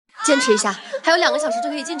坚持一下，还有2个小时就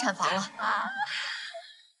可以进产房了。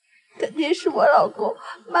肯定是我老公，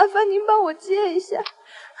麻烦您帮我接一下。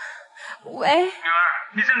喂，女儿，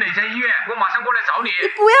你是哪家医院？我马上过来找你。你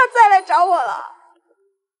不要再来找我了。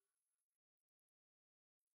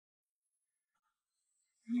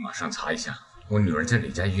你马上查一下，我女儿在哪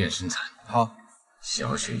家医院生产。好。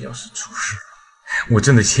小雪要是出事了，我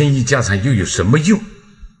挣的千亿家产又有什么用？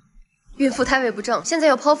孕妇胎位不正，现在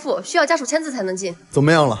要剖腹，需要家属签字才能进。怎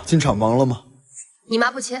么样了？进产房了吗？你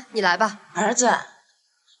妈不签，你来吧。儿子，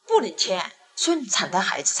不能签，顺产的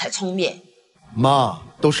孩子才聪明。妈，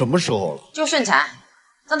都什么时候了？就顺产，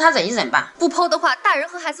让他忍一忍吧。不剖的话，大人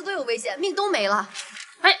和孩子都有危险，命都没了。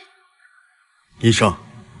哎，医生，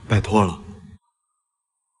拜托了。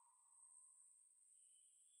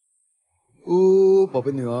呜，宝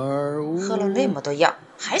贝女儿，喝了那么多药，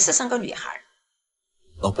还是生个女孩。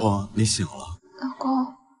老婆，你醒了。老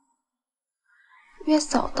公，月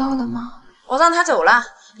嫂到了吗？我让他走了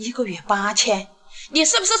，1个月8000，你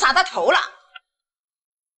是不是傻到头了？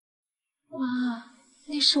妈，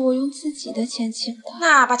那是我用自己的钱请的。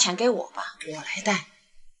那把钱给我吧，我来带。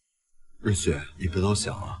日雪，你别多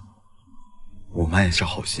想了，我妈也是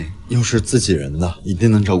好心，又是自己人的，一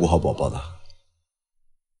定能照顾好宝宝的。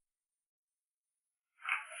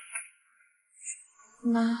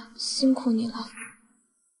妈，辛苦你了。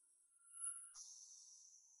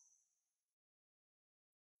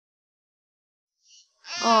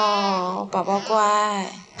哦，宝宝乖。哎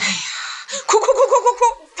呀，哭，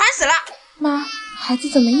烦死了！妈，孩子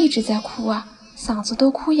怎么一直在哭啊？嗓子都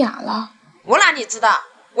哭哑了。我哪里知道，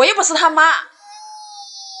我又不是他妈。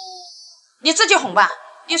你自己哄吧。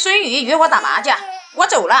你孙宇约我打麻将，我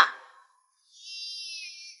走了。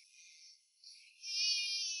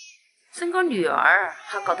生个女儿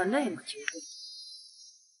还搞得那么激动。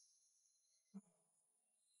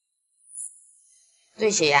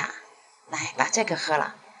瑞雪呀，来把这个喝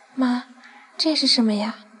了。妈，这是什么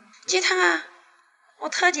呀？鸡汤啊，我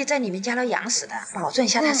特地在你们家都养死的，保证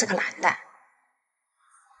下他是个男的。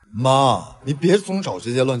妈，你别总找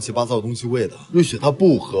这些乱七八糟的东西喂的，瑞雪她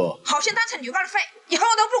不喝。好心当成女伴费，以后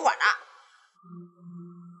我都不管了。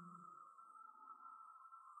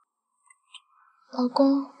老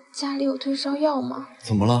公，家里有退烧药吗？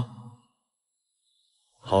怎么了？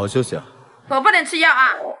好好休息啊。我不能吃药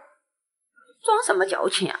啊！装什么矫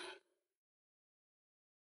情啊！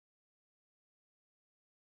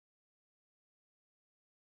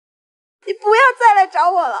你不要再来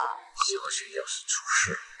找我了。小雪要是出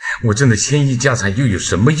事，我挣的千亿家产又有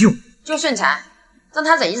什么用？就顺产，让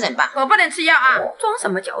他忍一忍吧。我不能吃药啊！装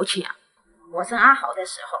什么矫情啊！我生阿豪的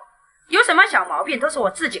时候，有什么小毛病都是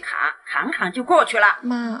我自己扛就过去了。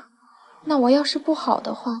妈，那我要是不好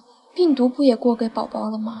的话，病毒不也过给宝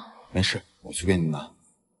宝了吗？没事，我去给你拿。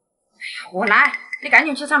我来，你赶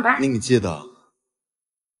紧去上班。你记得，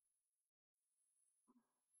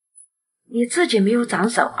你自己没有长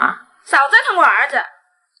手啊！少折腾我儿子。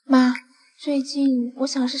妈，最近我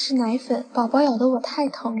想试试奶粉，宝宝咬得我太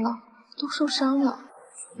疼了，都受伤了。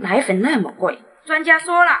奶粉那么贵，专家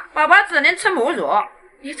说了，宝宝只能吃母乳。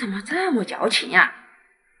你怎么这么矫情呀？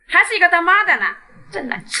还是一个当妈的呢，真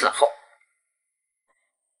难伺候。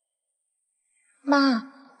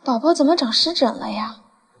妈，宝宝怎么长湿疹了呀？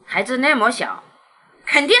孩子那么小，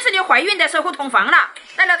肯定是你怀孕的时候捅房了，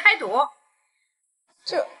带了胎毒。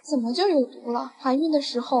这怎么就有毒了？怀孕的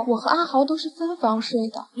时候，我和阿豪都是分房睡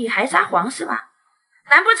的。你还撒谎是吧？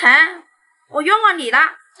难不成我冤枉你了？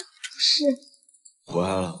不是。回来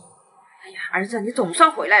了。哎呀，儿子，你总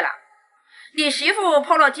算回来了。你媳妇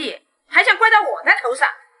抛了记，还想怪到我的头上？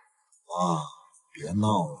妈，别闹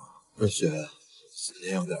了。瑞雪，今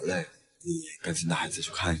天有点累，你赶紧带孩子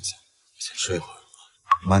去看一下。先睡会儿吧。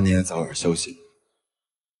妈，你也早点休息。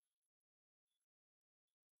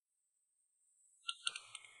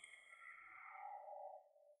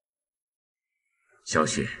小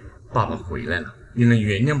雪，爸爸回来了，你能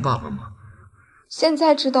原谅爸爸吗？现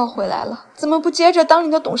在知道回来了，怎么不接着当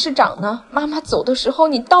你的董事长呢？妈妈走的时候，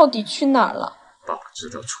你到底去哪儿了？爸爸知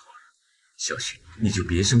道错了，小雪，你就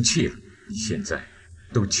别生气了，你现在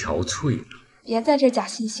都憔悴了。别在这假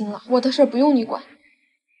惺惺了，我的事不用你管。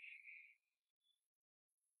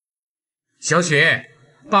小雪，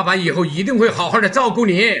爸爸以后一定会好好的照顾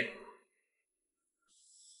你。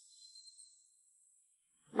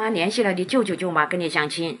妈联系了你舅舅舅妈跟你相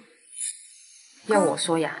亲，要我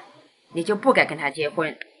说呀，你就不该跟他结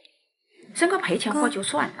婚，生个赔钱货就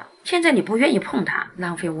算了。现在你不愿意碰他，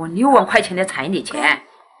浪费我6万块钱的彩礼钱。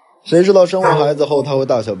谁知道生完孩子后他会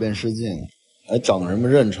大小便失禁，还长什么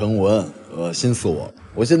妊娠纹，恶心死我！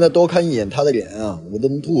我现在多看一眼他的脸啊，我都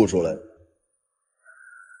能吐出来。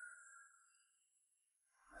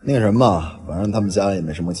那个什么，反正他们家也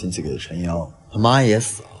没什么亲戚给撑腰，他妈也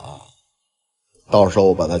死了，到时候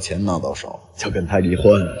我把他钱拿到手，就跟他离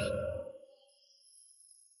婚。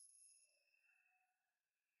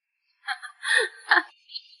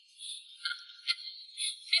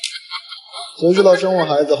谁知道生完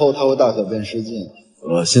孩子后他会大小便失禁，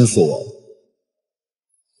恶心死我了！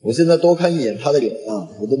我现在多看一眼他的脸啊，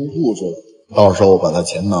我都能吐出来。到时候我把他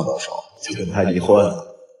钱拿到手，就跟他离婚。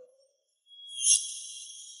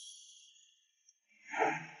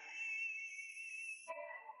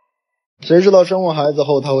谁知道生完孩子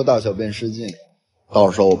后他会大小便失禁，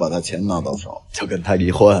到时候我把他钱拿到手，就跟他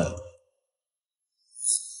离婚。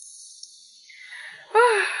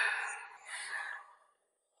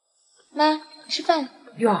妈，吃饭。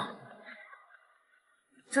哟，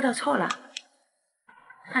知道错了，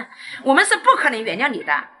哼，我们是不可能原谅你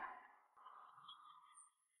的。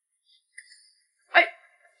哎，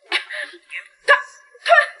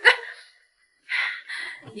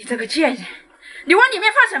你这个贱人，你往里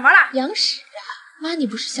面放什么了？羊屎啊！妈，你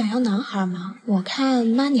不是想要男孩吗？我看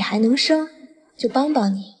妈你还能生，就帮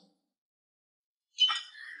帮你。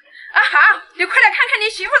啊好，你快来看看你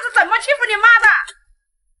媳妇是怎么欺负你妈的。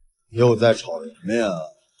又在吵什么呀？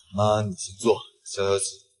妈，你请坐，消消气。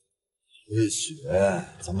瑞雪，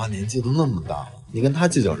咱妈年纪都那么大了，你跟她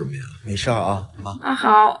计较什么呀？没事啊，妈。啊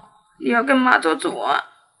好，你要跟妈做主啊。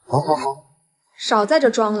好好好，少在这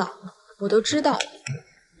装了，我都知道了。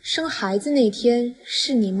生孩子那天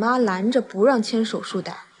是你妈拦着不让签手术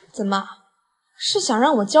单，怎么是想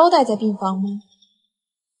让我交代在病房吗？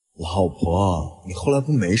老婆，你后来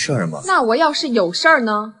不没事吗？那我要是有事儿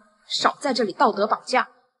呢？少在这里道德绑架。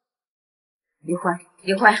离婚，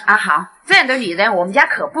离婚啊！好，这样的女人我们家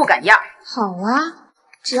可不敢要。好啊，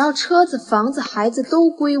只要车子、房子、孩子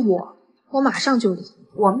都归我，我马上就离。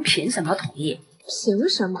我们凭什么同意？凭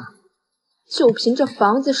什么？就凭这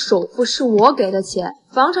房子首付是我给的钱，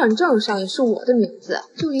房产证上也是我的名字，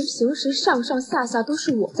就连平时上上下下都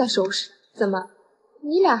是我在收拾。怎么，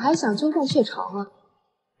你俩还想鸠占鹊巢啊？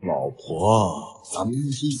老婆，咱们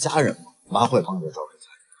是一家人嘛，妈会帮着照顾家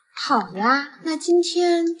人。好呀，那今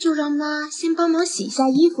天就让妈先帮忙洗一下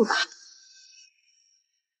衣服吧。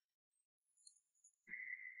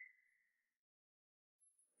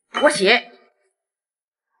我洗。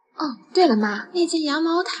哦，对了妈，那件羊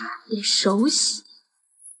毛毯也手洗。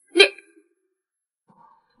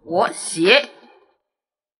我洗。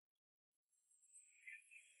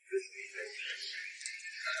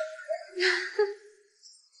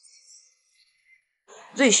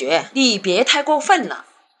瑞雪，你别太过分了。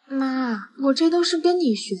妈，我这都是跟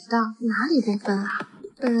你学的，哪里过分啊？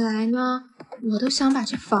本来呢，我都想把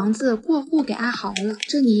这房子过户给阿豪了，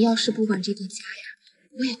这你要是不管这个家呀，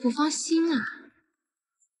我也不放心啊。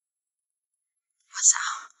我操！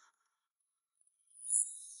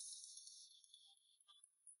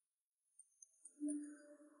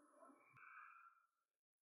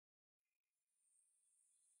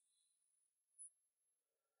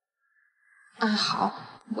阿豪，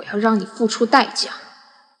我要让你付出代价。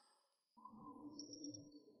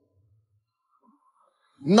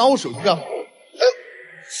你拿我手机干嘛？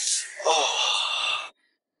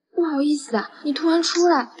不好意思啊，你突然出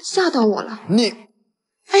来吓到我了。你，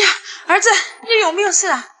哎呀，儿子，你有没有事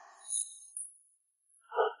啊？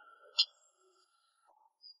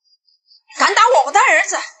敢打我的儿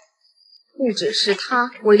子！不只是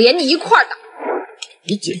他，我连你一块儿打。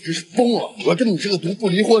你简直是疯了！我要跟你这个毒妇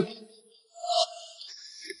离婚！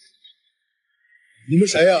你们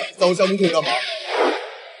谁呀？在我家门口干嘛？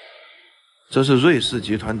这是瑞氏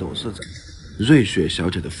集团董事长瑞雪小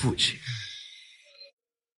姐的父亲。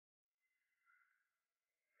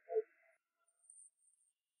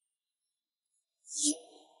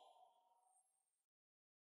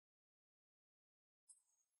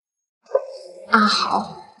阿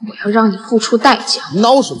豪，我要让你付出代价。你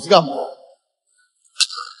拿我手机干嘛？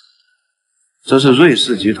这是瑞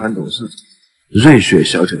氏集团董事长瑞雪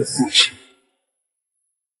小姐的父亲。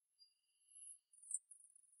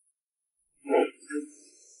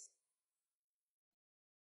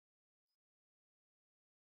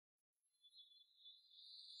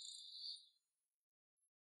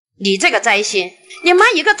你这个灾星，你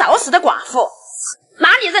妈一个早死的寡妇，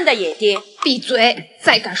哪里认得野爹？闭嘴！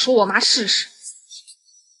再敢说我妈试试！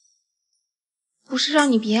不是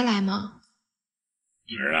让你别来吗？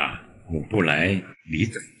儿啊，我不来你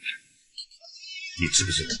怎么办？你知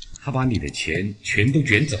不知道，他把你的钱全都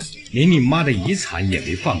卷走，连你妈的遗产也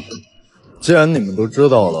没放过。既然你们都知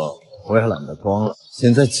道了，我也懒得装了。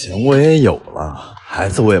现在钱我也有了，孩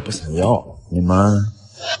子我也不想要了，你们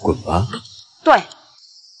滚吧。对，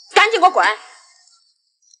赶紧给我滚！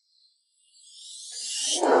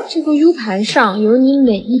这个 U 盘上有你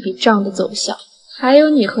每一笔账的走向，还有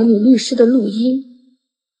你和你律师的录音，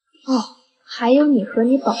哦，还有你和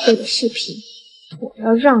你宝贝的视频。我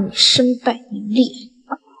要让你身败名裂！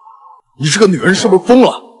你这个女人是不是疯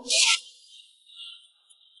了？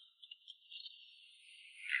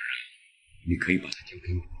你可以把她交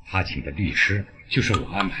给我，她请的律师就是我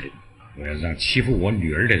安排的。我要让欺负我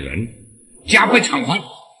女儿的人加倍偿还。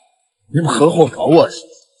你们合伙搞我是？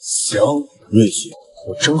行，瑞雪，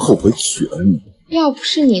我真后悔娶了你。要不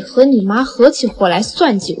是你和你妈合起伙来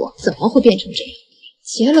算计我，怎么会变成这样？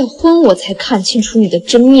结了婚我才看清楚你的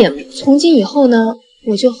真面目。从今以后呢，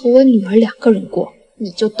我就和我女儿2个人过，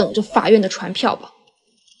你就等着法院的传票吧。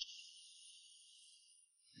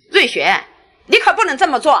瑞雪，你可不能这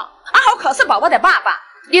么做，阿豪可是宝宝的爸爸，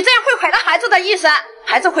你这样会毁了孩子的一生，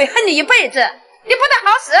孩子会恨你一辈子，你不得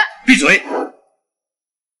好死！闭嘴！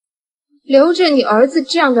留着你儿子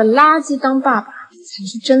这样的垃圾当爸爸，才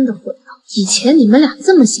是真的毁了。以前你们俩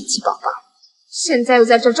这么嫌弃宝宝，现在又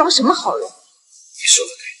在这装什么好人？你说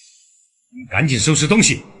的对，你赶紧收拾东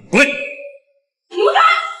西，滚！你们干！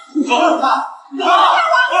你放了他！